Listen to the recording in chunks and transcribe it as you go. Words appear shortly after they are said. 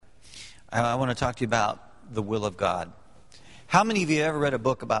I want to talk to you about the will of God. How many of you ever read a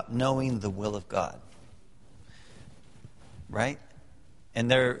book about knowing the will of God? Right? And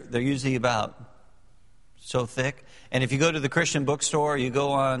they're usually about so thick. And if you go to the Christian bookstore, you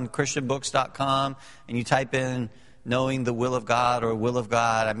go on christianbooks.com and you type in knowing the will of God or will of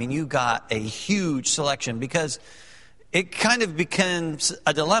God, I mean, you got a huge selection because it kind of becomes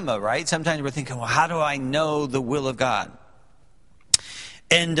a dilemma, right? Sometimes we're thinking, well, how do I know the will of God?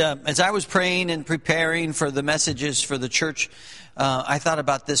 And as I was praying and preparing for the messages for the church, I thought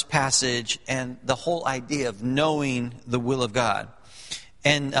about this passage and the whole idea of knowing the will of God.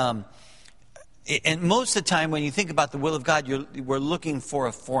 And most of the time when you think about the will of God, we're looking for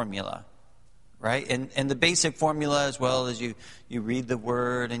a formula, right? And the basic formula, as well as you read the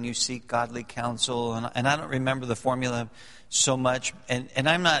Word and you seek godly counsel. And I don't remember the formula so much. And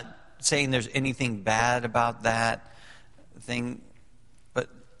I'm not saying there's anything bad about that thing. But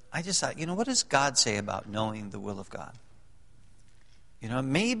I just thought, what does God say about knowing the will of God?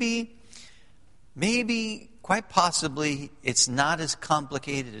 Maybe, quite possibly, it's not as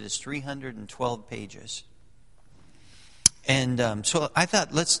complicated as 312 pages. And so I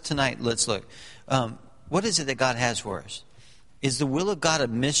thought, let's look. What is it that God has for us? Is the will of God a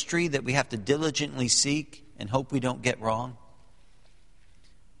mystery that we have to diligently seek and hope we don't get wrong?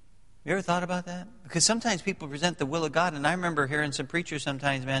 You ever thought about that? Because sometimes people present the will of God, and I remember hearing some preachers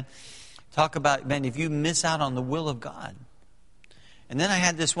sometimes, talk about, if you miss out on the will of God. And then I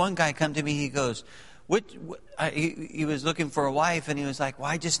had this one guy come to me, he goes, he was looking for a wife, and he was like,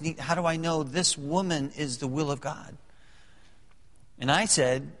 well, how do I know this woman is the will of God? And I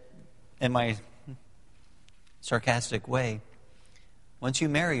said, in my sarcastic way, once you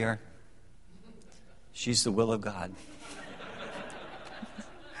marry her, she's the will of God.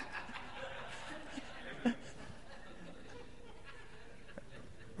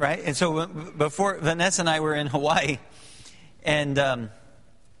 Right? And so before Vanessa and I were in Hawaii, and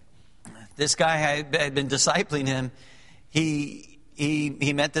this guy had been discipling him. He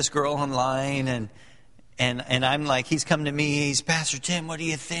met this girl online, and I'm like, he's come to me. He's, Pastor Tim, what do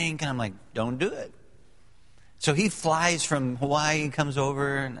you think? And I'm like, don't do it. So he flies from Hawaii and comes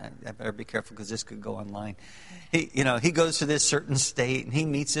over, and I better be careful because this could go online. He goes to this certain state, and he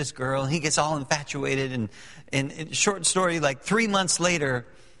meets this girl, and he gets all infatuated. And short story, like 3 months later,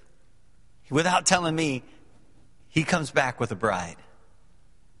 without telling me, he comes back with a bride.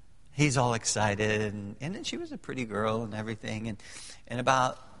 He's all excited, and then she was a pretty girl and everything. And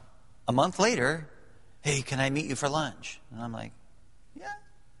about a month later, hey, can I meet you for lunch? And I'm like, yeah.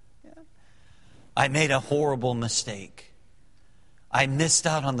 I made a horrible mistake. I missed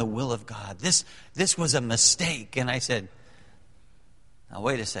out on the will of God. This was a mistake. And I said, now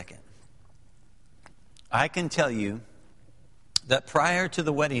wait a second. I can tell you that prior to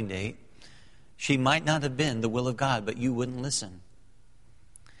the wedding date, she might not have been the will of God, but you wouldn't listen.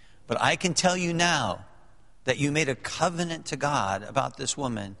 But I can tell you now that you made a covenant to God about this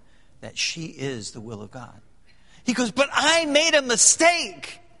woman, that she is the will of God. He goes, but I made a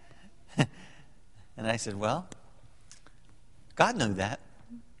mistake. And I said, well, God knew that.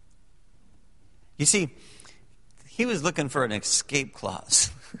 You see, he was looking for an escape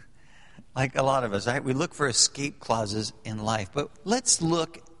clause. Like a lot of us, right? We look for escape clauses in life. But let's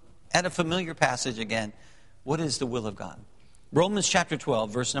look at a familiar passage again. What is the will of God? Romans chapter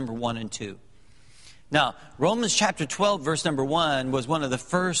 12, verse number 1 and 2. Now, Romans chapter 12, verse number 1 was one of the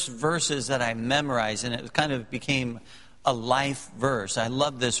first verses that I memorized, and it kind of became a life verse. I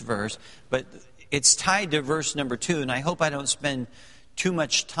love this verse, but it's tied to verse number 2, and I hope I don't spend too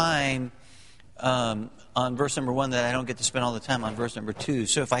much time on verse number 1 that I don't get to spend all the time on verse number 2.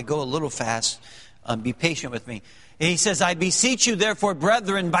 So if I go a little fast, be patient with me. He says, I beseech you, therefore,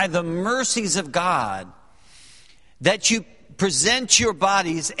 brethren, by the mercies of God, that you present your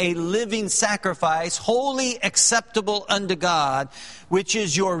bodies a living sacrifice, wholly acceptable unto God, which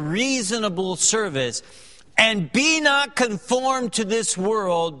is your reasonable service. And be not conformed to this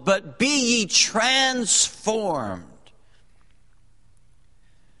world, but be ye transformed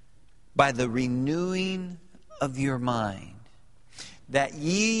by the renewing of your mind, that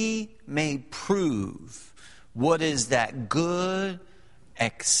ye may prove what is that good,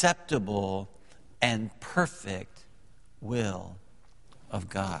 acceptable, and perfect will of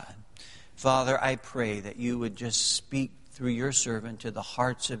God. Father, I pray that you would just speak through your servant to the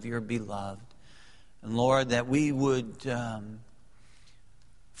hearts of your beloved. And Lord, that we would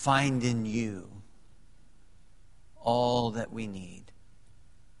find in you all that we need.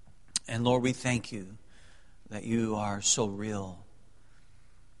 And Lord, we thank you that you are so real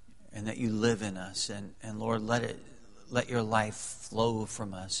and that you live in us. And Lord, let let your life flow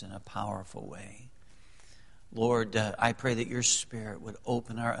from us in a powerful way. Lord, I pray that your Spirit would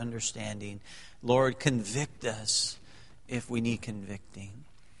open our understanding. Lord, convict us if we need convicting.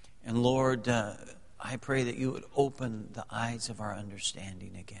 And Lord, I pray that you would open the eyes of our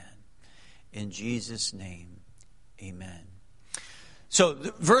understanding again. In Jesus' name, amen. So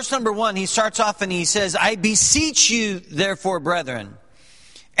verse number 1, he starts off and he says, I beseech you, therefore, brethren.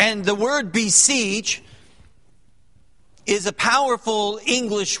 And the word beseech is a powerful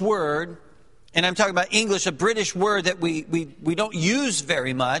English word. And I'm talking about English, a British word that we don't use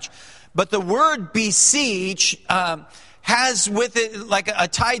very much. But the word beseech has with it like a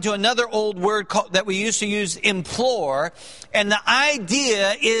tie to another old word that we used to use, implore. And the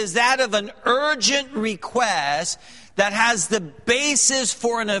idea is that of an urgent request that has the basis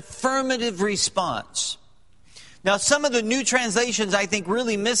for an affirmative response. Now, some of the new translations, I think,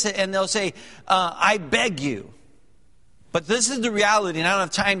 really miss it, and they'll say, I beg you. But this is the reality, and I don't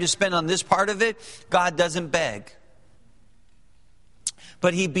have time to spend on this part of it. God doesn't beg,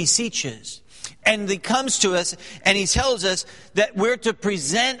 but he beseeches. And he comes to us and he tells us that we're to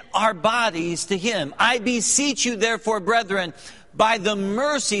present our bodies to him. I beseech you, therefore, brethren, by the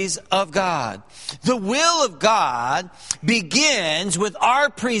mercies of God. The will of God begins with our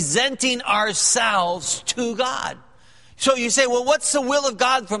presenting ourselves to God. So you say, well, what's the will of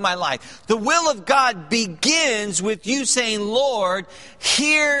God for my life? The will of God begins with you saying, Lord,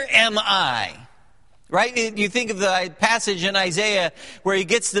 here am I. Right? You think of the passage in Isaiah where he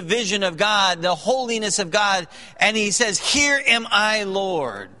gets the vision of God, the holiness of God, and he says, here am I,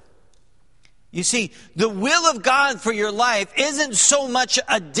 Lord. You see, the will of God for your life isn't so much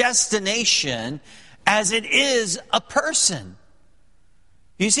a destination as it is a person.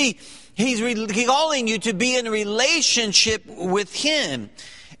 You see, He's calling you to be in a relationship with him.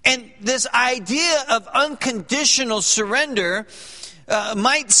 And this idea of unconditional surrender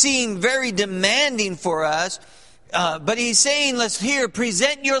might seem very demanding for us. But he's saying, let's here,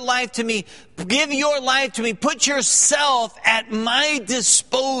 present your life to me. Give your life to me. Put yourself at my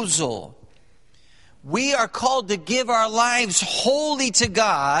disposal. We are called to give our lives wholly to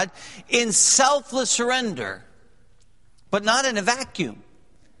God in selfless surrender, but not in a vacuum.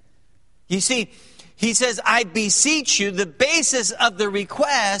 You see, he says, I beseech you, the basis of the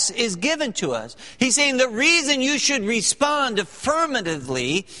request is given to us. He's saying the reason you should respond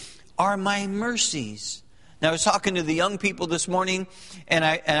affirmatively are my mercies. Now, I was talking to the young people this morning, and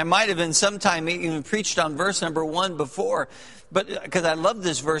I might have in some time even preached on verse number 1 before, but because I love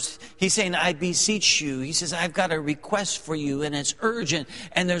this verse. He's saying, I beseech you. He says, I've got a request for you, and it's urgent,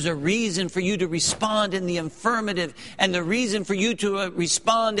 and there's a reason for you to respond in the affirmative, and the reason for you to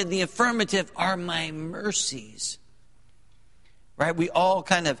respond in the affirmative are my mercies. Right? We all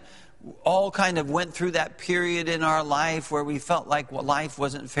kind of went through that period in our life where we felt like life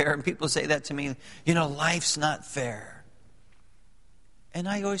wasn't fair. And people say that to me, life's not fair. And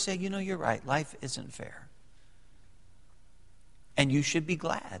I always say, you're right. Life isn't fair. And you should be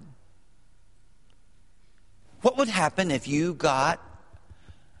glad. What would happen if you got,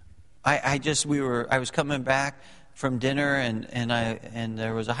 I was coming back from dinner and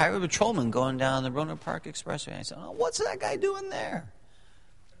there was a highway patrolman going down the Roanoke Park Expressway. I said, oh, what's that guy doing there?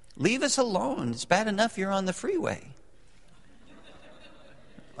 Leave us alone. It's bad enough you're on the freeway.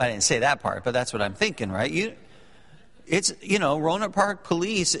 I didn't say that part, but that's what I'm thinking, right? Roanoke Park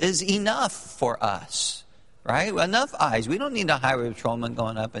Police is enough for us, right? Enough eyes. We don't need a highway patrolman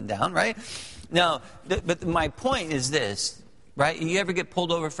going up and down, right? Now, but my point is this, right? You ever get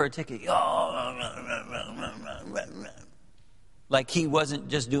pulled over for a ticket? Like he wasn't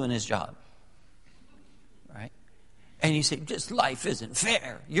just doing his job. And you say, just life isn't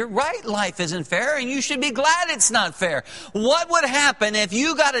fair. You're right, life isn't fair, and you should be glad it's not fair. What would happen if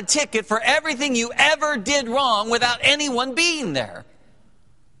you got a ticket for everything you ever did wrong without anyone being there?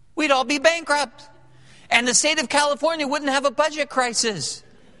 We'd all be bankrupt. And the state of California wouldn't have a budget crisis.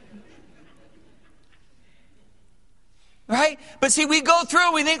 Right? But see, we go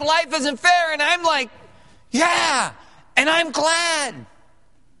through, we think life isn't fair, and I'm like, yeah, and I'm glad.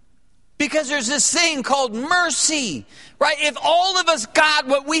 Because there's this thing called mercy, right? If all of us got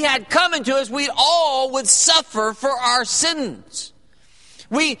what we had coming to us, we all would suffer for our sins.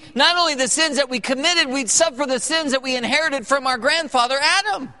 Not only the sins that we committed, we'd suffer the sins that we inherited from our grandfather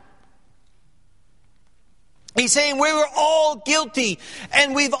Adam. He's saying we were all guilty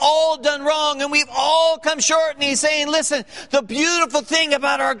and we've all done wrong and we've all come short. And he's saying, listen, the beautiful thing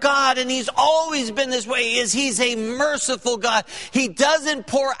about our God, and he's always been this way, is he's a merciful God. He doesn't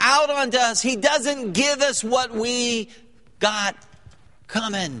pour out onto us. He doesn't give us what we got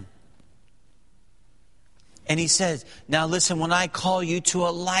coming. And he says, now listen, when I call you to a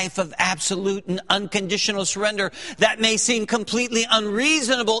life of absolute and unconditional surrender, that may seem completely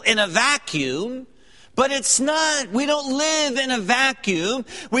unreasonable in a vacuum, but it's not. We don't live in a vacuum.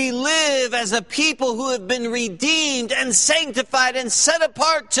 We live as a people who have been redeemed and sanctified and set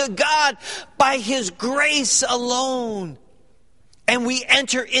apart to God by His grace alone. And we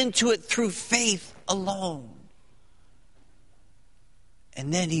enter into it through faith alone.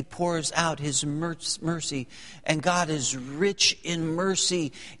 And then He pours out His mercy. And God is rich in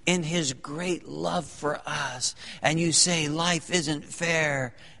mercy in His great love for us. And you say, life isn't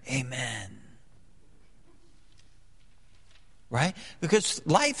fair. Amen. Right? Because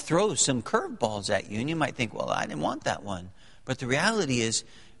life throws some curveballs at you. And you might think, well, I didn't want that one. But the reality is,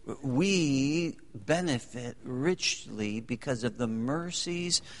 we benefit richly because of the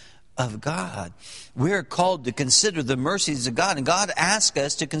mercies of God. We're called to consider the mercies of God, and God asks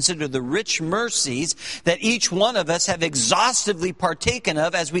us to consider the rich mercies that each one of us have exhaustively partaken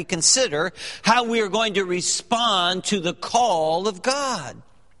of as we consider how we are going to respond to the call of God.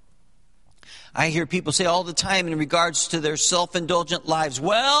 I hear people say all the time in regards to their self-indulgent lives,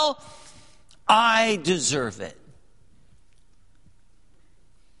 well, I deserve it.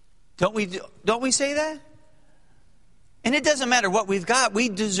 Don't we say that? And it doesn't matter what we've got. We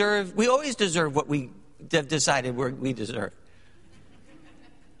always deserve what we have decided we deserve.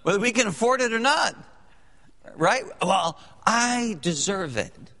 Whether we can afford it or not. Right? Well, I deserve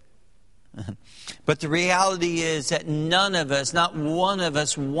it. But the reality is that none of us, not one of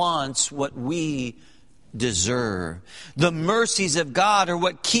us, wants what we deserve. The mercies of God are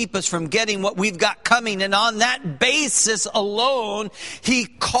what keep us from getting what we've got coming. And on that basis alone, He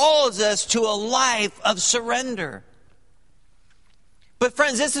calls us to a life of surrender. But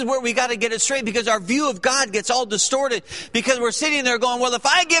friends, this is where we got to get it straight, because our view of God gets all distorted, because we're sitting there going, well, if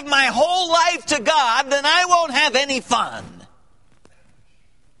I give my whole life to God, then I won't have any fun.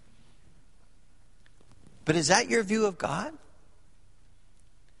 But is that your view of God?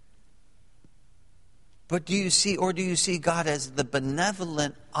 But do you see God as the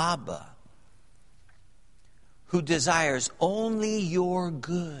benevolent Abba who desires only your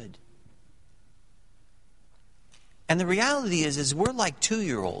good? And the reality is we're like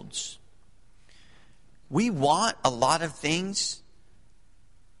 2-year-olds. We want a lot of things,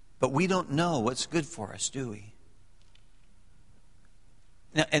 but we don't know what's good for us, do we?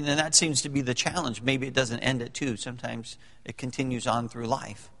 Now, and then that seems to be the challenge. Maybe it doesn't end at 2. Sometimes it continues on through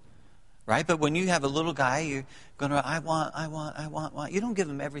life. Right? But when you have a little guy, you're going to, I want. You don't give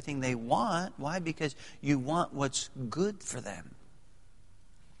them everything they want. Why? Because you want what's good for them.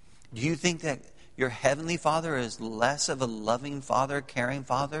 Do you think that your heavenly Father is less of a loving Father, caring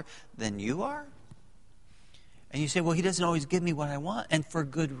Father than you are? And you say, well, He doesn't always give me what I want, and for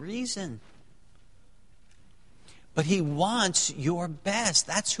good reason. But He wants your best.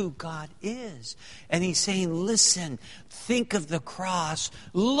 That's who God is. And He's saying, listen, think of the cross.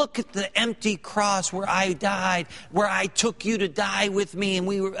 Look at the empty cross where I died, where I took you to die with me, and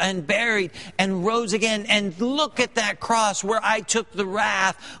we were buried and rose again. And look at that cross where I took the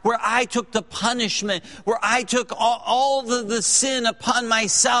wrath, where I took the punishment, where I took all the sin upon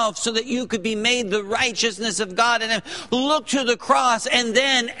myself so that you could be made the righteousness of God. And look to the cross and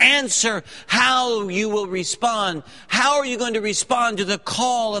then answer how you will respond. How are you going to respond to the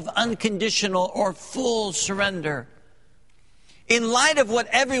call of unconditional or full surrender? In light of what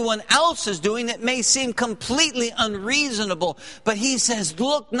everyone else is doing, it may seem completely unreasonable. But He says,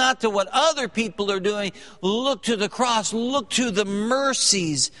 look not to what other people are doing. Look to the cross. Look to the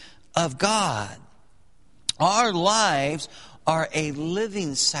mercies of God. Our lives are a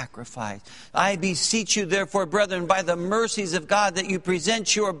living sacrifice. I beseech you, therefore, brethren, by the mercies of God, that you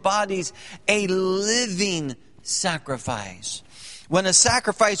present your bodies a living sacrifice. When a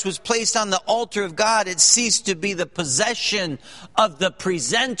sacrifice was placed on the altar of God, it ceased to be the possession of the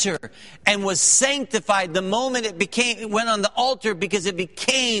presenter and was sanctified the moment it went on the altar, because it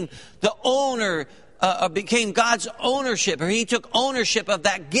became the owner, became God's ownership, or He took ownership of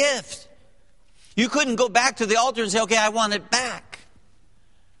that gift. You couldn't go back to the altar and say, okay, I want it back.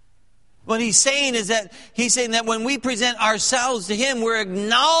 What He's saying is that He's saying that when we present ourselves to Him, we're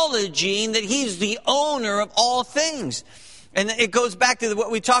acknowledging that He's the owner of all things. And it goes back to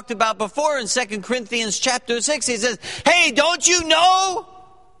what we talked about before in 2 Corinthians chapter 6. He says, hey, don't you know?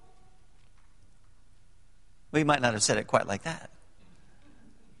 Well, he might not have said it quite like that,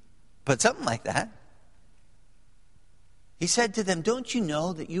 but something like that. He said to them, don't you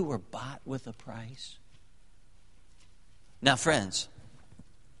know that you were bought with a price? Now, friends,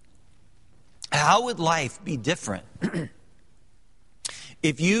 how would life be different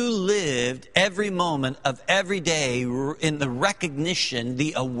if you lived every moment of every day in the recognition,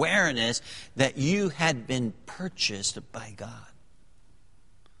 the awareness that you had been purchased by God.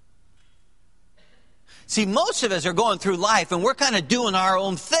 See, most of us are going through life and we're kind of doing our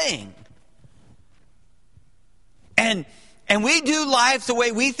own thing. And we do life the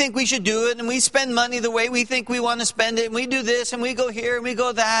way we think we should do it, and we spend money the way we think we want to spend it, and we do this, and we go here, and we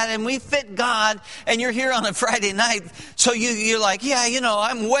go that, and we fit God, and you're here on a Friday night, so you're like, yeah,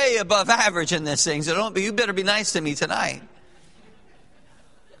 I'm way above average in this thing, so you better be nice to me tonight.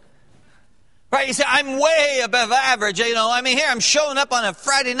 Right? You say, I'm way above average, here I'm showing up on a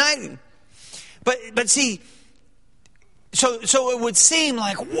Friday night. But see, So it would seem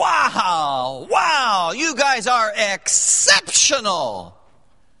like, wow, you guys are exceptional.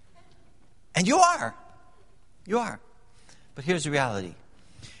 And you are. You are. But here's the reality.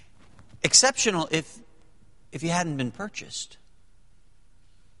 Exceptional if you hadn't been purchased.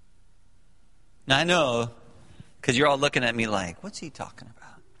 Now I know, because you're all looking at me like, what's he talking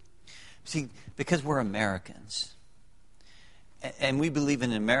about? See, because we're Americans. And we believe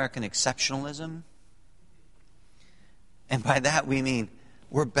in American exceptionalism. And by that we mean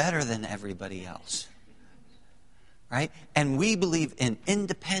we're better than everybody else. Right? And we believe in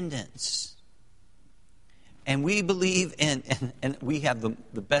independence. And we believe in, and we have the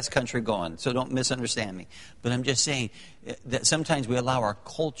best country going, so don't misunderstand me. But I'm just saying that sometimes we allow our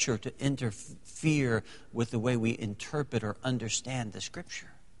culture to interfere with the way we interpret or understand the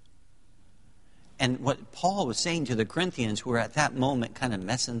Scripture. And what Paul was saying to the Corinthians, who were at that moment kind of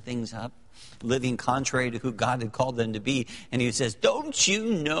messing things up, living contrary to who God had called them to be. And he says, don't you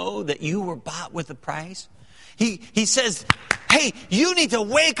know that you were bought with a price? He says, hey, you need to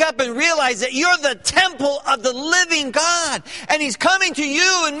wake up and realize that you're the temple of the living God. And he's coming to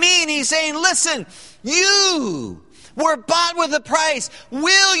you and me and he's saying, listen, you were bought with a price.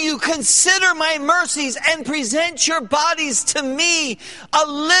 Will you consider my mercies and present your bodies to me, a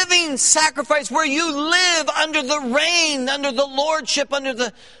living sacrifice where you live under the reign, under the lordship, under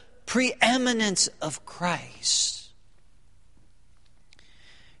the preeminence of Christ.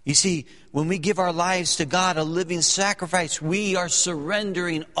 You see, when we give our lives to God, a living sacrifice, we are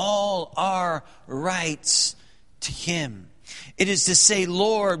surrendering all our rights to Him. It is to say,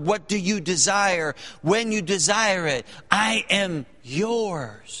 Lord, what do you desire? When you desire it, I am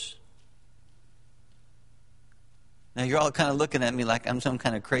yours. Now you're all kind of looking at me like I'm some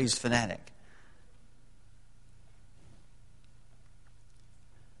kind of crazed fanatic.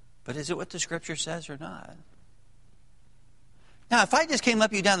 But is it what the Scripture says or not? Now, if I just came up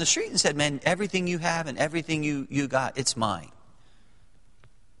to you down the street and said, man, everything you have and everything you got, it's mine.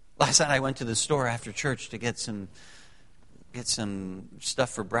 Last night I went to the store after church to get some stuff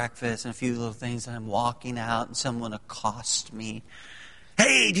for breakfast and a few little things, and I'm walking out and someone accosts me.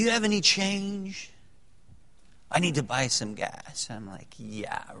 Hey, do you have any change? I need to buy some gas. I'm like,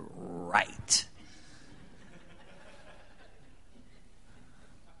 yeah, right.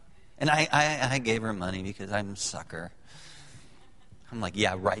 And I gave her money because I'm a sucker. I'm like,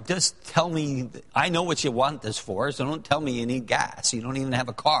 yeah, right. Just tell me, I know what you want this for, so don't tell me you need gas. You don't even have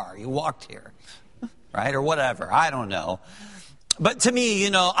a car. You walked here, right? Or whatever. I don't know. But to me,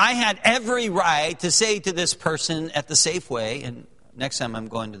 I had every right to say to this person at the Safeway, and next time I'm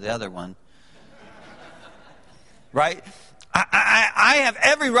going to the other one, right? I have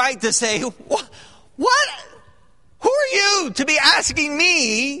every right to say, what? Who are you to be asking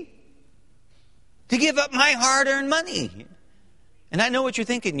me to give up my hard-earned money? And I know what you're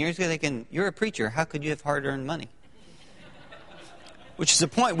thinking. You're thinking, you're a preacher. How could you have hard-earned money? Which is a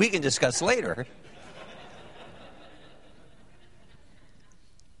point we can discuss later.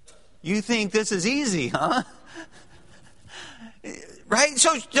 You think this is easy, huh? Right?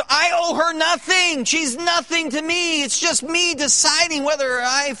 So I owe her nothing. She's nothing to me. It's just me deciding whether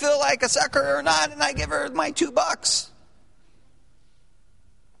I feel like a sucker or not, and I give her my $2.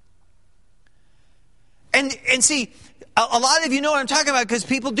 And see, a lot of you know what I'm talking about, because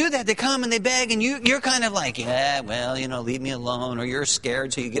people do that. They come and they beg, and you're kind of like, yeah, well, leave me alone, or you're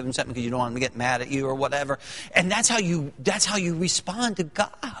scared, so you give them something because you don't want them to get mad at you or whatever. And that's how you respond to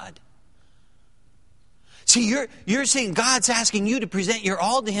God. See, you're saying God's asking you to present your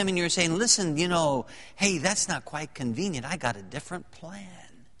all to Him, and you're saying, listen, hey, that's not quite convenient. I got a different plan.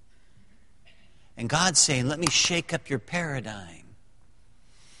 And God's saying, let me shake up your paradigm.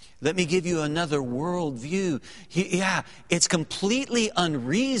 Let me give you another worldview. Yeah, it's completely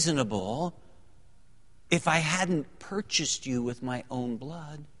unreasonable if I hadn't purchased you with my own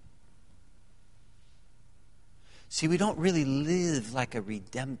blood. See, we don't really live like a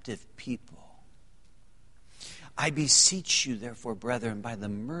redemptive people. I beseech you, therefore, brethren, by the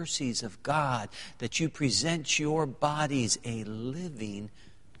mercies of God, that you present your bodies a living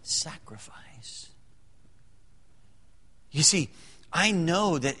sacrifice. You see, I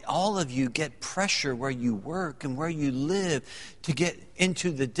know that all of you get pressure where you work and where you live to get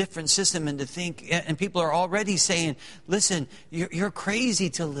into the different system and to think, and people are already saying, listen, you're crazy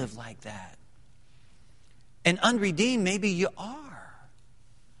to live like that. And unredeemed, maybe you are.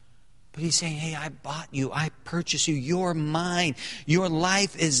 But he's saying, hey, I bought you. I purchased you. You're mine. Your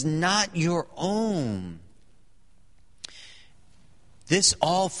life is not your own. This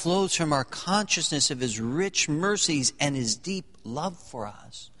all flows from our consciousness of his rich mercies and his deep love for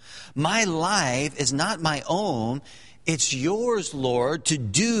us. My life is not my own. It's yours, Lord, to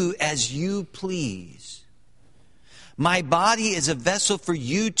do as you please. My body is a vessel for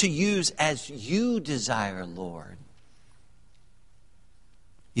you to use as you desire, Lord.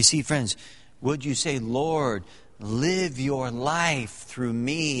 You see, friends, would you say, Lord, live your life through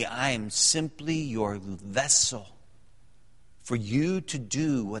me? I am simply your vessel for you to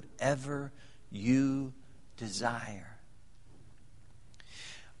do whatever you desire.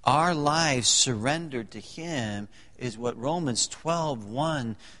 Our lives surrendered to him is what Romans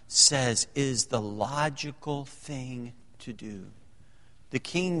 12:1 says is the logical thing to do. The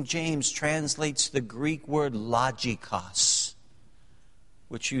King James translates the Greek word logikos,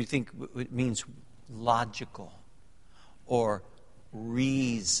 which you think means logical or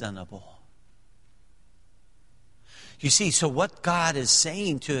reasonable. You see, so what God is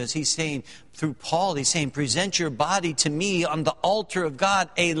saying to us, he's saying through Paul, he's saying, present your body to me on the altar of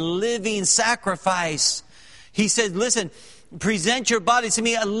God, a living sacrifice. He said, listen, present your body to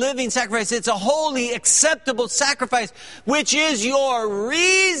me, a living sacrifice. It's a holy, acceptable sacrifice, which is your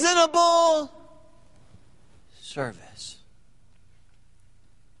reasonable service.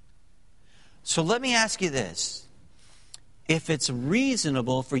 So let me ask you this. If it's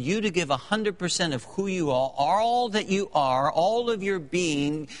reasonable for you to give 100% of who you are, all that you are, all of your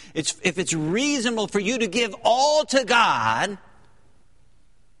being, if it's reasonable for you to give all to God,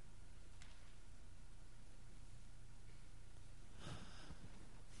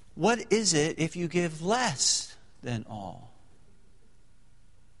 what is it if you give less than all?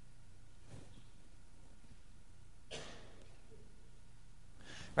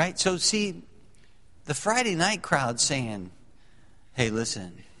 Right? So see, the Friday night crowd saying, hey,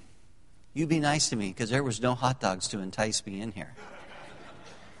 listen, you be nice to me because there was no hot dogs to entice me in here.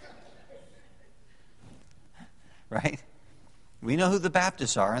 Right? We know who the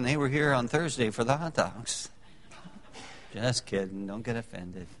Baptists are, and they were here on Thursday for the hot dogs. Just kidding. Don't get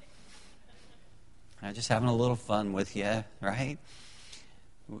offended. I'm just having a little fun with you, right?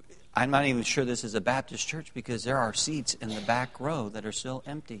 I'm not even sure this is a Baptist church because there are seats in the back row that are still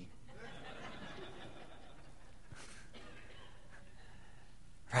empty.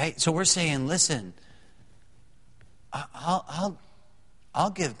 Right? So we're saying, listen, I'll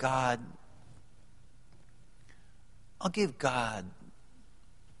give God a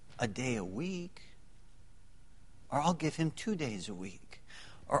day a week, or I'll give him 2 days a week,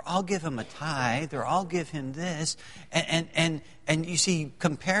 or I'll give him a tithe, or I'll give him this. And you see,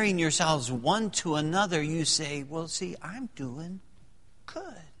 comparing yourselves one to another, you say, well, see, I'm doing good.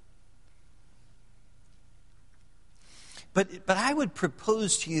 But I would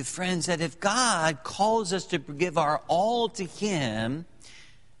propose to you, friends, that if God calls us to give our all to him,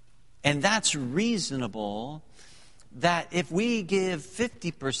 and that's reasonable, that if we give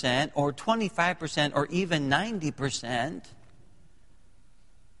 50% or 25% or even 90%,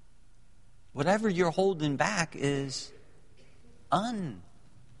 whatever you're holding back is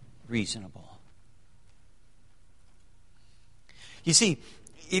unreasonable. You see,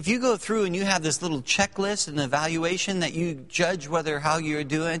 if you go through and you have this little checklist and evaluation that you judge how you're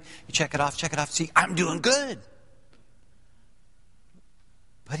doing, you check it off, see, I'm doing good.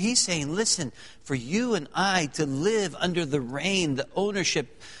 But he's saying, listen, for you and I to live under the reign, the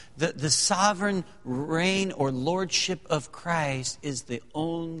ownership, the sovereign reign or lordship of Christ is the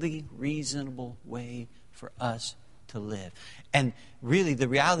only reasonable way for us to live. And really, the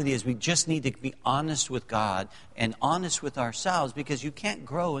reality is we just need to be honest with God and honest with ourselves, because you can't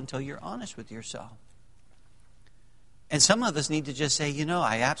grow until you're honest with yourself. And some of us need to just say,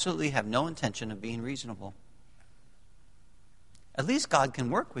 I absolutely have no intention of being reasonable. At least God can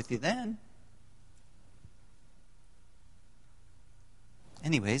work with you then.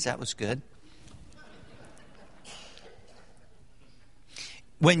 Anyways, that was good.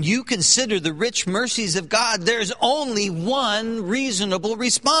 When you consider the rich mercies of God, there's only one reasonable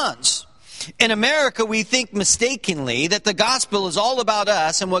response. In America, we think mistakenly that the gospel is all about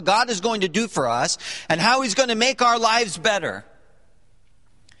us and what God is going to do for us and how He's going to make our lives better.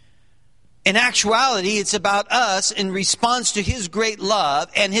 In actuality, it's about us in response to His great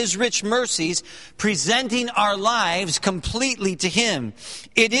love and His rich mercies, presenting our lives completely to Him.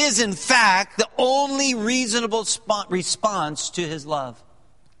 It is, in fact, the only reasonable response to His love.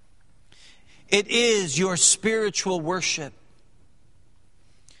 It is your spiritual worship.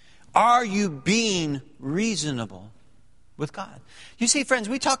 Are you being reasonable with God? You see, friends,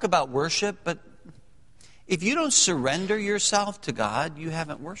 we talk about worship, but if you don't surrender yourself to God, you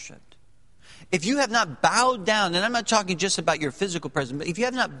haven't worshiped. If you have not bowed down, and I'm not talking just about your physical presence, but if you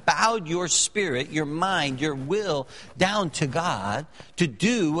have not bowed your spirit, your mind, your will down to God to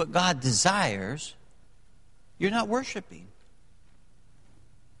do what God desires, you're not worshiping.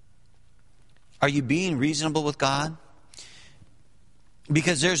 Are you being reasonable with God?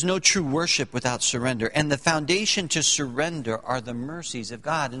 Because there's no true worship without surrender. And the foundation to surrender are the mercies of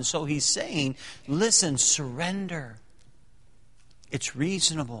God. And so He's saying, listen, surrender. It's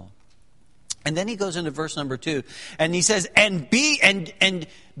reasonable. And then He goes into verse number 2. And He says, and be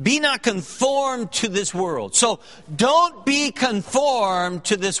not conformed to this world. So don't be conformed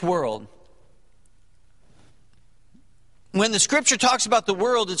to this world. When the Scripture talks about the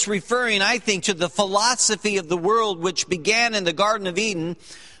world, it's referring, I think, to the philosophy of the world which began in the Garden of Eden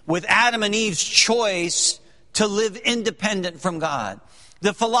with Adam and Eve's choice to live independent from God.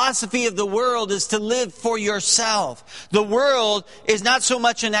 The philosophy of the world is to live for yourself. The world is not so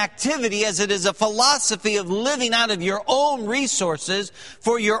much an activity as it is a philosophy of living out of your own resources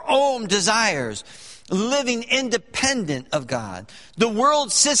for your own desires. Living independent of God. The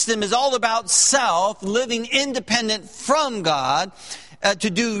world system is all about self, living independent from God to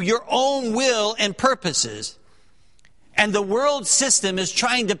do your own will and purposes. And the world system is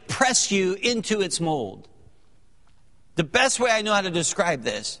trying to press you into its mold. The best way I know how to describe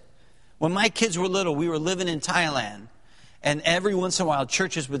this, when my kids were little, we were living in Thailand. And every once in a while,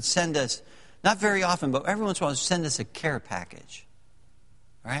 churches would send us, not very often, but every once in a while, send us a care package.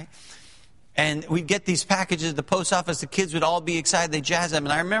 Right? And we'd get these packages at the post office. The kids would all be excited. They jazz them.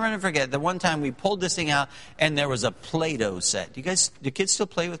 And I remember never forget the one time we pulled this thing out and there was a Play-Doh set. Do kids still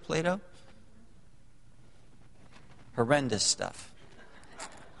play with Play-Doh? Horrendous stuff.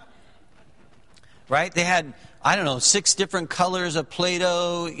 Right? They had, 6 different colors of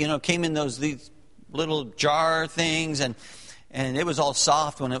Play-Doh. Came in these little jar things. And it was all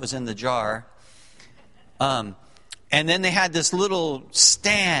soft when it was in the jar. And then they had this little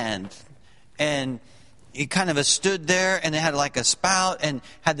stand. And it kind of stood there, and it had like a spout, and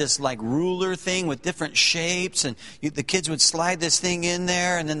had this like ruler thing with different shapes. And the kids would slide this thing in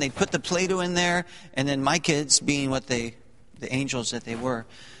there, and then they'd put the Play-Doh in there. And then my kids, being the angels that they were,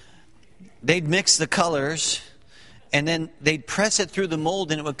 they'd mix the colors, and then they'd press it through the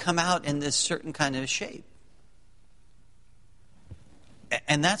mold, and it would come out in this certain kind of shape.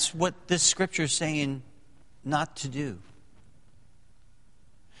 And that's what this Scripture is saying not to do.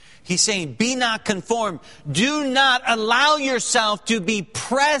 He's saying, be not conformed. Do not allow yourself to be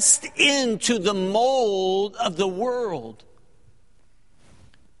pressed into the mold of the world.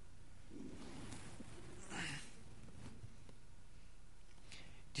 Do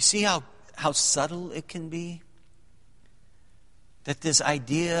you see how subtle it can be? That this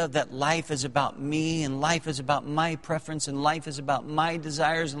idea that life is about me, and life is about my preference, and life is about my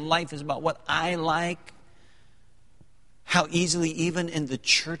desires, and life is about what I like. How easily, even in the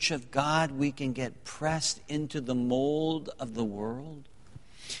church of God, we can get pressed into the mold of the world.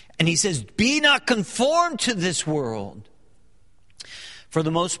 And He says, be not conformed to this world. For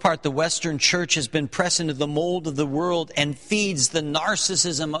the most part, the Western church has been pressed into the mold of the world and feeds the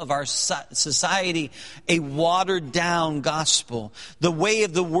narcissism of our society a watered-down gospel. The way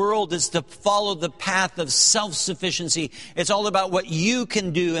of the world is to follow the path of self-sufficiency. It's all about what you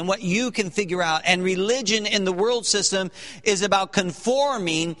can do and what you can figure out. And religion in the world system is about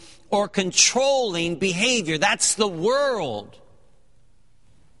conforming or controlling behavior. That's the world.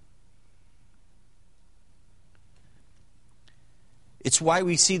 It's why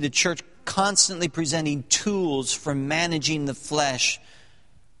we see the church constantly presenting tools for managing the flesh.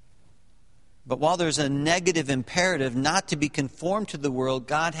 But while there's a negative imperative not to be conformed to the world,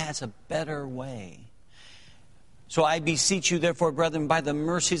 God has a better way. So I beseech you, therefore, brethren, by the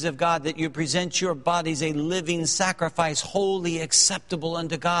mercies of God, that you present your bodies a living sacrifice, wholly acceptable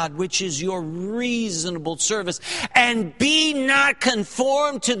unto God, which is your reasonable service. And be not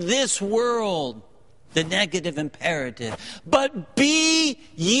conformed to this world. The negative imperative. But be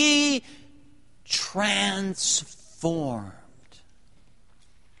ye transformed.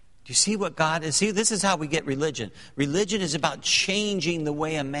 Do you see what God is? See, this is how we get religion. Religion is about changing the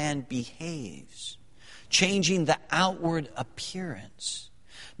way a man behaves, changing the outward appearance,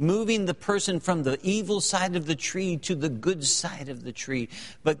 moving the person from the evil side of the tree to the good side of the tree.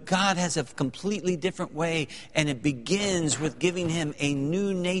 But God has a completely different way, and it begins with giving him a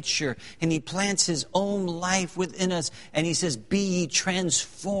new nature. And he plants his own life within us, and he says, be ye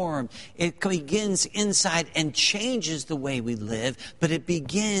transformed. It begins inside and changes the way we live, but it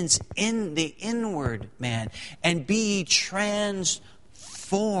begins in the inward man. And be ye transformed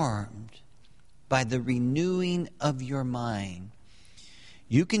by the renewing of your mind.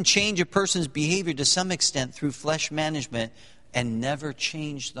 You can change a person's behavior to some extent through flesh management and never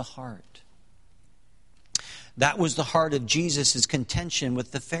change the heart. That was the heart of Jesus' contention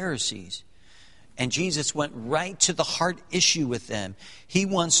with the Pharisees. And Jesus went right to the heart issue with them. He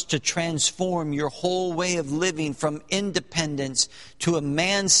wants to transform your whole way of living from independence to a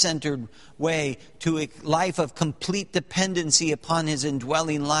man-centered way, to a life of complete dependency upon his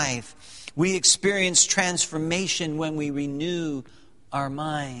indwelling life. We experience transformation when we renew our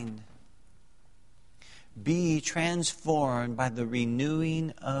mind. Be transformed by the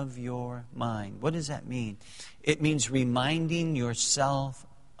renewing of your mind. What does that mean? It means reminding yourself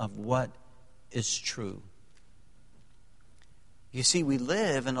of what is true. You see, we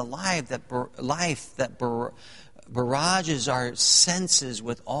live in a life that barrages our senses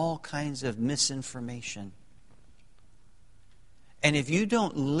with all kinds of misinformation. And if you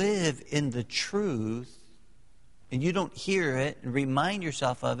don't live in the truth, and you don't hear it and remind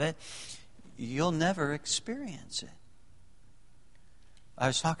yourself of it, you'll never experience it. I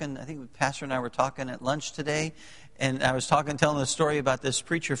was talking, I think Pastor and I were talking at lunch today, and I was telling a story about this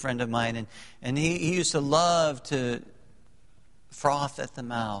preacher friend of mine, and he used to love to froth at the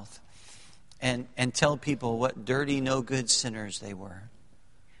mouth and tell people what dirty, no good sinners they were.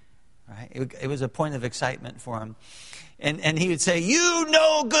 Right? It was a point of excitement for him. And he would say, you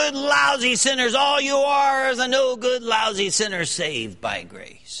no good, lousy sinners, all you are is a no good, lousy sinner saved by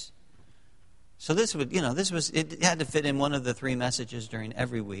grace. So it had to fit in one of the 3 messages during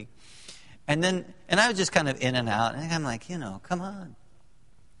every week. And I was just kind of in and out. And I'm like, come on.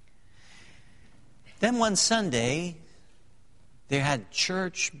 Then one Sunday, they had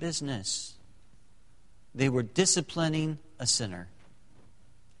church business. They were disciplining a sinner.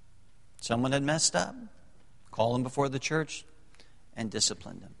 Someone had messed up. Called him before the church and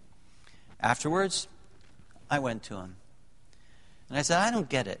disciplined him. Afterwards, I went to him. And I said, I don't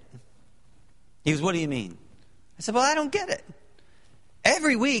get it. He goes, what do you mean? I said, well, I don't get it.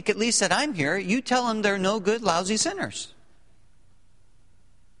 Every week, at least that I'm here, you tell them they're no good, lousy sinners.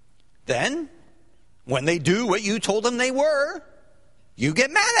 Then, when they do what you told them they were, you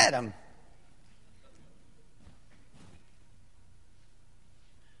get mad at them.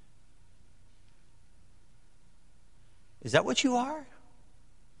 Is that what you are?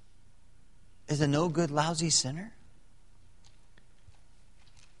 Is a no good, lousy sinner?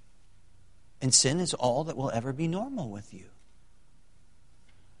 And sin is all that will ever be normal with you.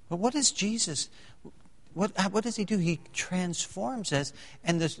 But what is Jesus? What does he do? He transforms us.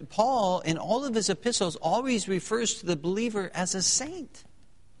 And Paul, in all of his epistles, always refers to the believer as a saint.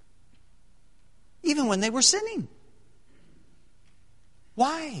 Even when they were sinning.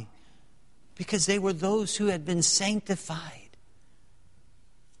 Why? Because they were those who had been sanctified.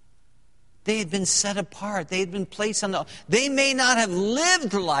 They had been set apart. They had been placed on the... They may not have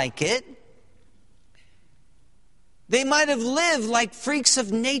lived like it. They might have lived like freaks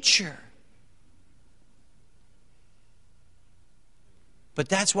of nature. But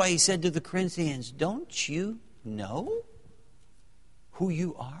that's why he said to the Corinthians, don't you know who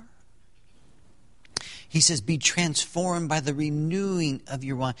you are? He says, be transformed by the renewing of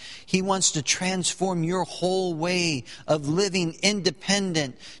your mind. He wants to transform your whole way of living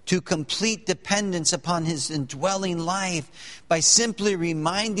independent to complete dependence upon his indwelling life by simply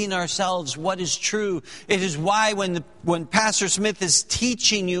reminding ourselves what is true. It is why when Pastor Smith is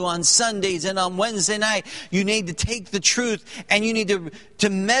teaching you on Sundays and on Wednesday night, you need to take the truth and you need to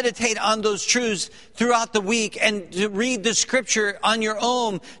meditate on those truths throughout the week and to read the scripture on your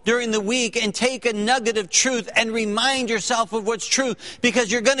own during the week and take a nugget of truth and remind yourself of what's true,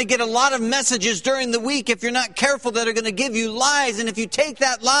 because you're going to get a lot of messages during the week if you're not careful that are going to give you lies. And if you take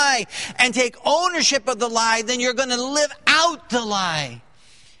that lie and take ownership of the lie, then you're going to live out the lie.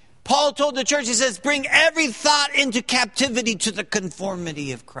 Paul told the church, he says, bring every thought into captivity to the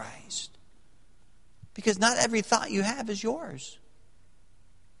conformity of Christ. Because not every thought you have is yours.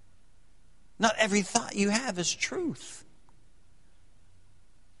 Not every thought you have is truth.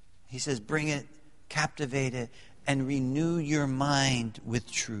 He says, bring it, captivate it, and renew your mind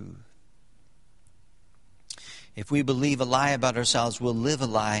with truth. If we believe a lie about ourselves, we'll live a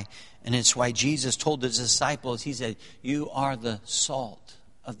lie. And it's why Jesus told his disciples, he said, you are the salt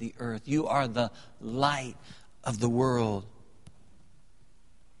of the earth. You are the light of the world.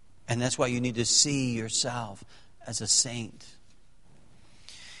 And that's why you need to see yourself as a saint.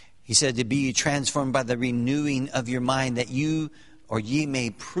 He said to be transformed by the renewing of your mind, that you or ye may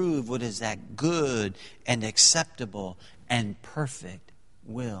prove what is that good and acceptable and perfect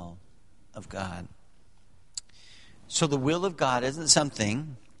will of God. So the will of God isn't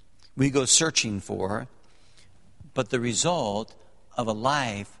something we go searching for, but the result of a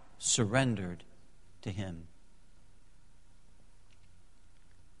life surrendered to him.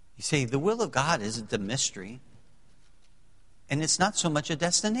 You see, the will of God isn't a mystery, and it's not so much a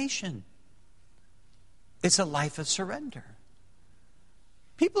destination. It's a life of surrender.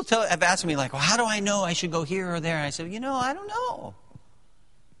 People have asked me, like, well, how do I know I should go here or there? And I said, I don't know.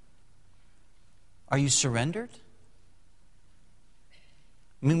 Are you surrendered?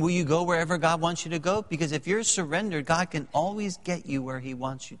 I mean, will you go wherever God wants you to go? Because if you're surrendered, God can always get you where he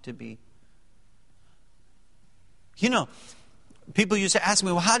wants you to be. People used to ask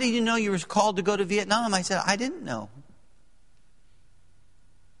me, well, how did you know you were called to go to Vietnam? I said, I didn't know.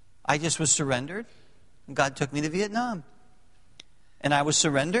 I just was surrendered, and God took me to Vietnam. And I was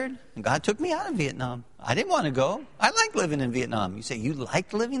surrendered, and God took me out of Vietnam. I didn't want to go. I liked living in Vietnam. You say, you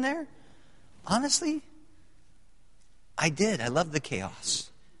liked living there? Honestly, I did. I loved the chaos.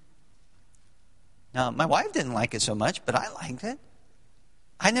 Now, my wife didn't like it so much, but I liked it.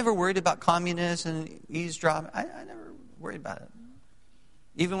 I never worried about communists and eavesdropping. I never worried about it.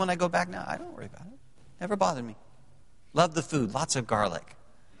 Even when I go back now, I don't worry about it. Never bothered me. Love the food. Lots of garlic.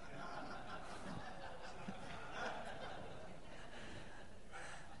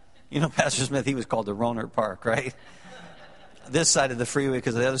 Pastor Smith, he was called the Rohnert Park, right? This side of the freeway,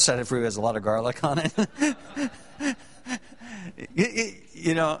 because the other side of the freeway has a lot of garlic on it.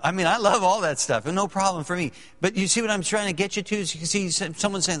 I love all that stuff, and no problem for me. But you see what I'm trying to get you to? Is you see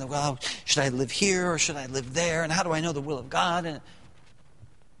someone saying, well, should I live here or should I live there? And how do I know the will of God? And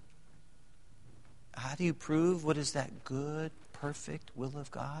how do you prove what is that good, perfect will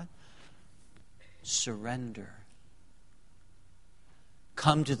of God? Surrender.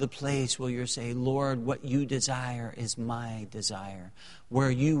 Come to the place where you're saying, Lord, what you desire is my desire.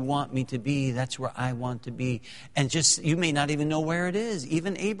 Where you want me to be, that's where I want to be. And you may not even know where it is.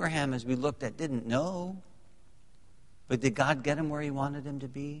 Even Abraham, as we looked at, didn't know. But did God get him where he wanted him to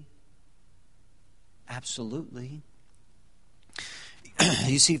be? Absolutely.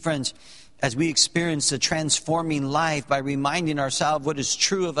 You see, friends, as we experience a transforming life by reminding ourselves what is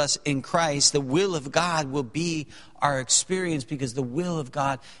true of us in Christ, the will of God will be our experience, because the will of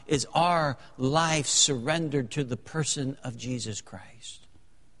God is our life surrendered to the person of Jesus Christ.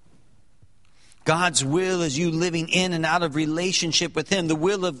 God's will is you living in and out of relationship with him. The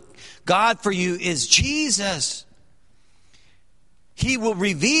will of God for you is Jesus. He will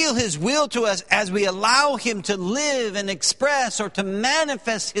reveal his will to us as we allow him to live and express or to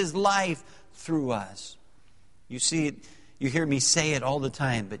manifest his life through us. You see it, you hear me say it all the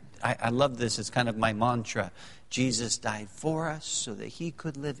time, but I love this. It's kind of my mantra. Jesus died for us so that he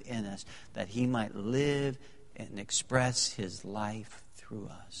could live in us, that he might live and express his life through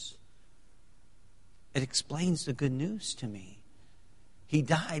us. It explains the good news to me. He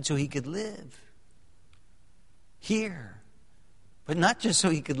died so he could live here. But not just so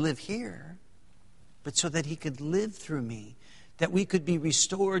he could live here, but so that he could live through me. That we could be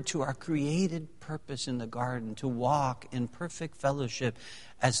restored to our created purpose in the garden, to walk in perfect fellowship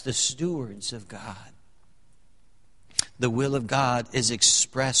as the stewards of God. The will of God is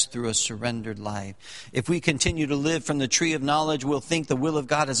expressed through a surrendered life. If we continue to live from the tree of knowledge, we'll think the will of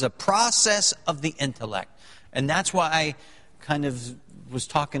God is a process of the intellect. And that's why I kind of was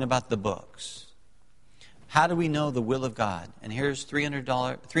talking about the books. How do we know the will of God? And here's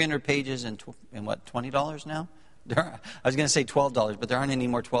 $300 pages and what, $20 now? I was going to say $12, but there aren't any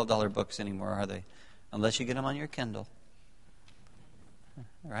more $12 books anymore, are they? Unless you get them on your Kindle.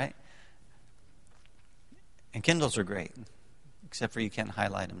 Right? And Kindles are great, except for you can't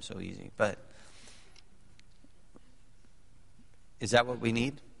highlight them so easy. But is that what we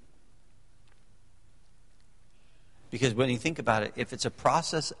need? Because when you think about it, if it's a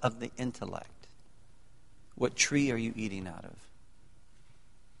process of the intellect, what tree are you eating out of?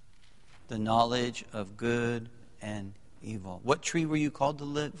 The knowledge of good and evil. What tree were you called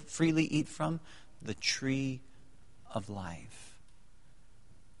to freely eat from? The tree of life.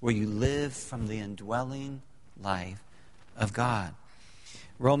 Where you live from the indwelling life of God.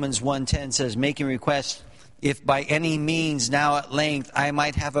 Romans 1:10 says, making requests if by any means now at length I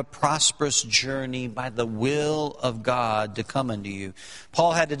might have a prosperous journey by the will of God to come unto you.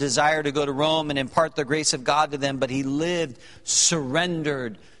 Paul had a desire to go to Rome and impart the grace of God to them, but he lived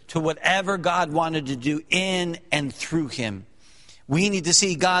surrendered to whatever God wanted to do in and through him. We need to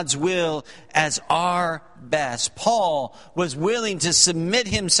see God's will as our best. Paul was willing to submit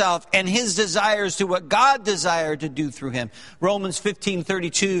himself and his desires to what God desired to do through him. Romans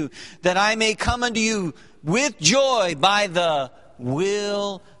 15:32, that I may come unto you with joy by the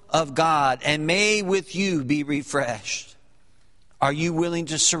will of God, and may with you be refreshed. Are you willing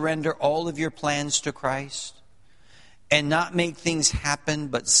to surrender all of your plans to Christ? And not make things happen,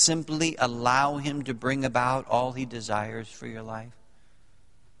 but simply allow him to bring about all he desires for your life?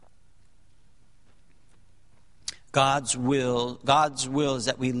 God's will is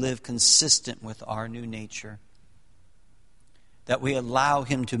that we live consistent with our new nature. That we allow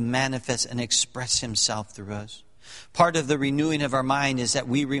him to manifest and express himself through us. Part of the renewing of our mind is that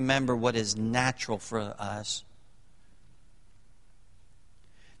we remember what is natural for us.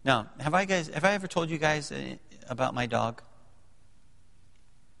 Now, have I ever told you guys about my dog?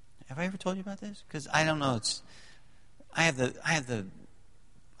 Have I ever told you about this? Because I don't know. I have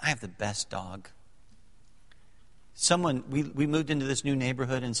the best dog. We moved into this new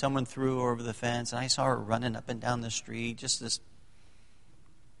neighborhood, and someone threw her over the fence, and I saw her running up and down the street.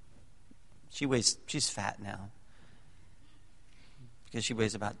 She's fat now. Because she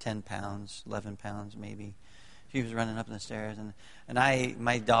weighs about 10 pounds, 11 pounds maybe. She was running up the stairs, and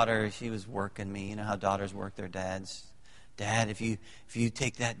my daughter, she was working me. You know how daughters work their dads. Dad, if you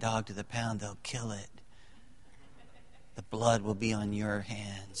take that dog to the pound, they'll kill it. The blood will be on your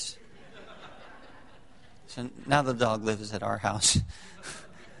hands. So now the dog lives at our house.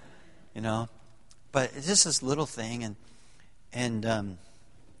 You know? But it's just this little thing,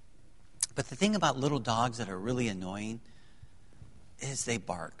 but the thing about little dogs that are really annoying is they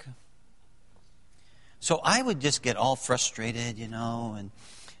bark. So I would just get all frustrated, you know, and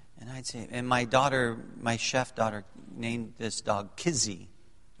I'd say, and my chef daughter, named this dog Kizzy,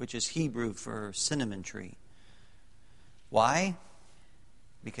 which is Hebrew for cinnamon tree. Why?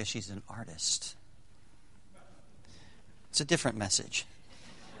 Because she's an artist. It's a different message.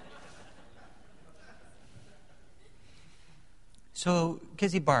 So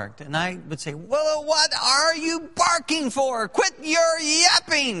Kizzy barked, and I would say, well, what are you barking for? Quit your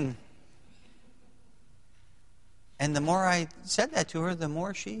yapping. And the more I said that to her, the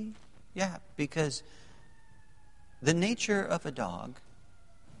more she yapped, because the nature of a dog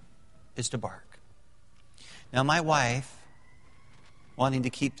is to bark. Now, my wife, wanting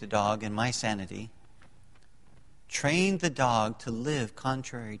to keep the dog in my sanity, trained the dog to live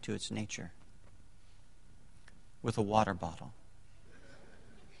contrary to its nature with a water bottle.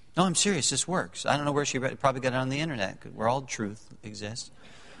 No, I'm serious. This works. I don't know where she probably got it on the internet, where all truth exists.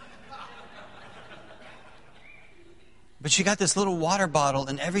 But she got this little water bottle,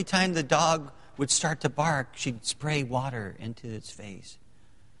 and every time the dog would start to bark, she'd spray water into its face.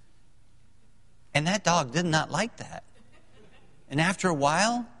 And that dog did not like that. And after a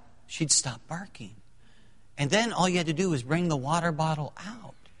while, she'd stop barking. And then all you had to do was bring the water bottle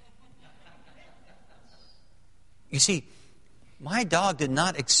out. You see, my dog did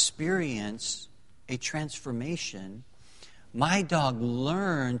not experience a transformation. My dog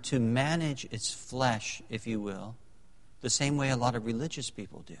learned to manage its flesh, if you will, the same way a lot of religious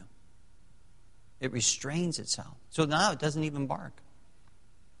people do. It restrains itself. So now it doesn't even bark.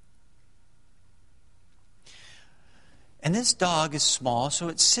 And this dog is small, so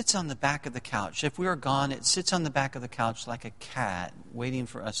it sits on the back of the couch. If we are gone, it sits on the back of the couch like a cat, waiting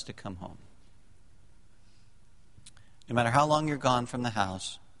for us to come home. No matter how long you're gone from the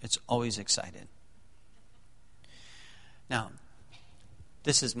house, it's always excited. Now,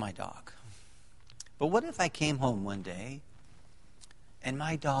 this is my dog. But what if I came home one day and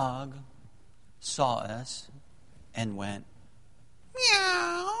my dog saw us and went,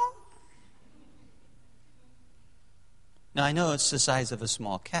 meow? Now, I know it's the size of a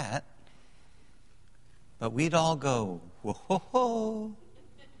small cat, but we'd all go, whoa, ho, ho.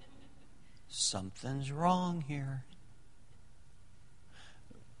 Something's wrong here.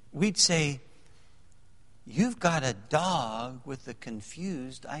 We'd say, you've got a dog with a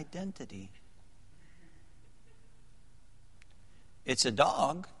confused identity. It's a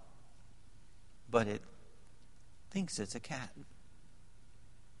dog, but it thinks it's a cat.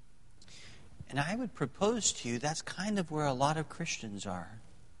 And I would propose to you that's kind of where a lot of Christians are.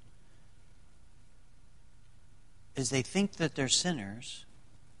 Is they think that they're sinners,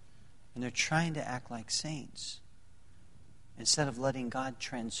 and they're trying to act like saints, instead of letting God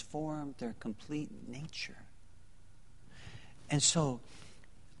transform their complete nature. And so,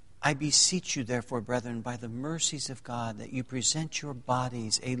 I beseech you, therefore, brethren, by the mercies of God, that you present your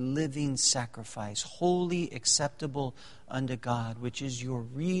bodies a living sacrifice, wholly acceptable unto God, which is your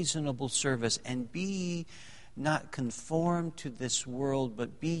reasonable service. And be ye not conformed to this world,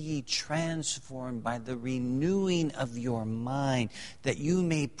 but be ye transformed by the renewing of your mind, that you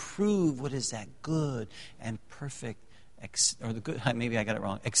may prove what is that good and perfect, or the good, maybe I got it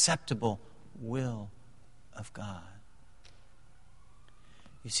wrong, acceptable will of God.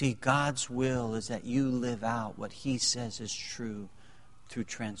 You see, God's will is that you live out what He says is true through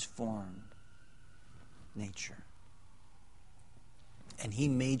transformed nature. And He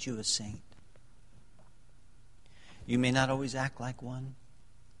made you a saint. You may not always act like one.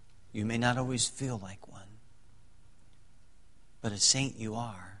 You may not always feel like one. But a saint you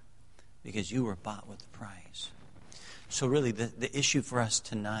are, because you were bought with a price. So really, the issue for us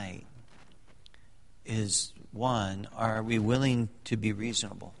tonight is, one, are we willing to be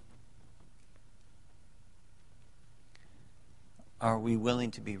reasonable? Are we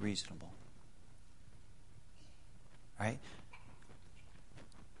willing to be reasonable? Right?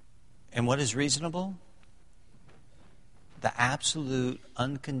 And what is reasonable? The absolute,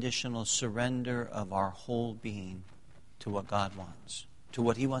 unconditional surrender of our whole being to what God wants, to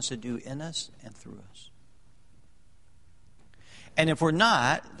what He wants to do in us and through us. And if we're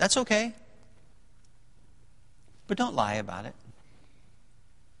not, that's okay. But don't lie about it.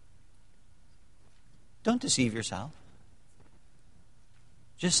 Don't deceive yourself.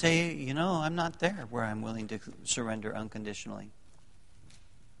 Just say, I'm not there where I'm willing to surrender unconditionally.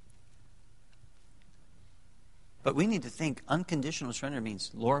 But we need to think unconditional surrender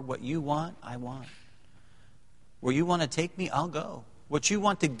means, Lord, what you want, I want. Where you want to take me, I'll go. What you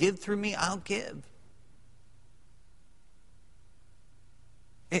want to give through me, I'll give.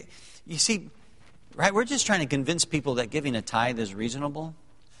 You see, right? We're just trying to convince people that giving a tithe is reasonable.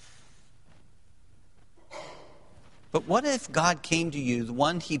 But what if God came to you, the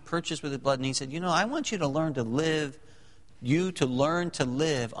one He purchased with His blood, and He said, I want you to learn to live on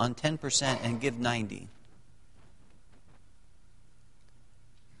 10% and give 90%.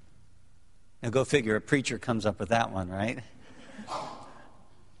 Now go figure, a preacher comes up with that one, right?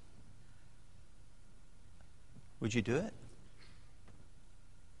 Would you do it?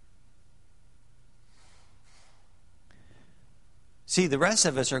 See, the rest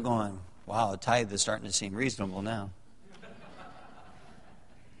of us are going, wow, a tithe is starting to seem reasonable now.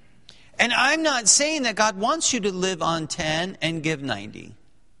 And I'm not saying that God wants you to live on 10 and give 90.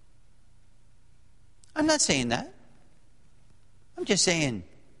 I'm not saying that. I'm just saying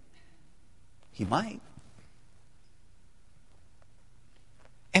He might.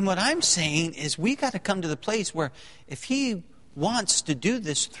 And what I'm saying is we got to come to the place where if He wants to do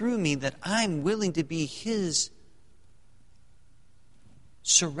this through me, that I'm willing to be His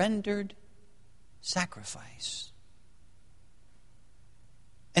surrendered sacrifice.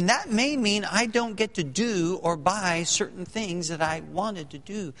 And that may mean I don't get to do or buy certain things that I wanted to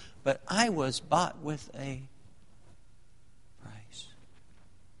do, but I was bought with a price.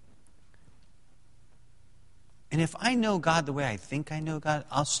 And if I know God the way I think I know God,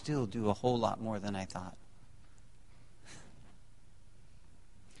 I'll still do a whole lot more than I thought.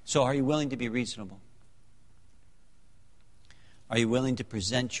 So are you willing to be reasonable? Are you willing to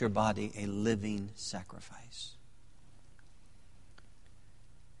present your body a living sacrifice?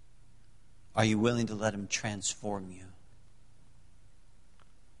 Are you willing to let Him transform you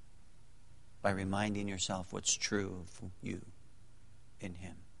by reminding yourself what's true of you in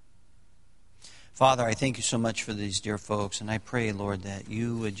Him? Father, I thank you so much for these dear folks, and I pray, Lord, that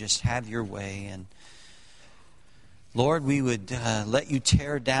you would just have your way, and Lord, we would let you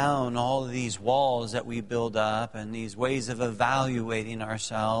tear down all of these walls that we build up and these ways of evaluating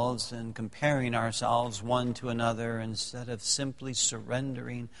ourselves and comparing ourselves one to another instead of simply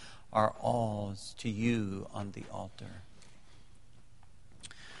surrendering our all to you on the altar.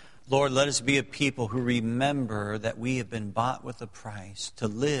 Lord, let us be a people who remember that we have been bought with a price to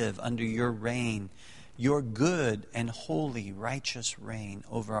live under your reign, your good and holy, righteous reign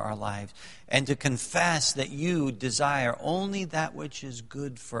over our lives, and to confess that you desire only that which is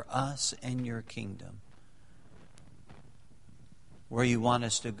good for us and your kingdom. Where you want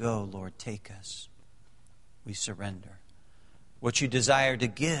us to go, Lord, take us. We surrender. What you desire to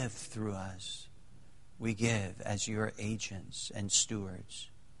give through us, we give as your agents and stewards.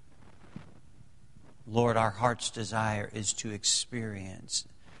 Lord, our heart's desire is to experience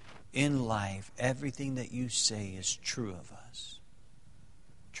in life everything that you say is true of us.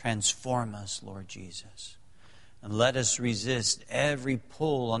 Transform us, Lord Jesus, and let us resist every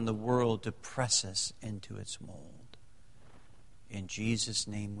pull on the world to press us into its mold. In Jesus'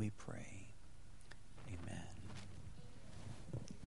 name we pray.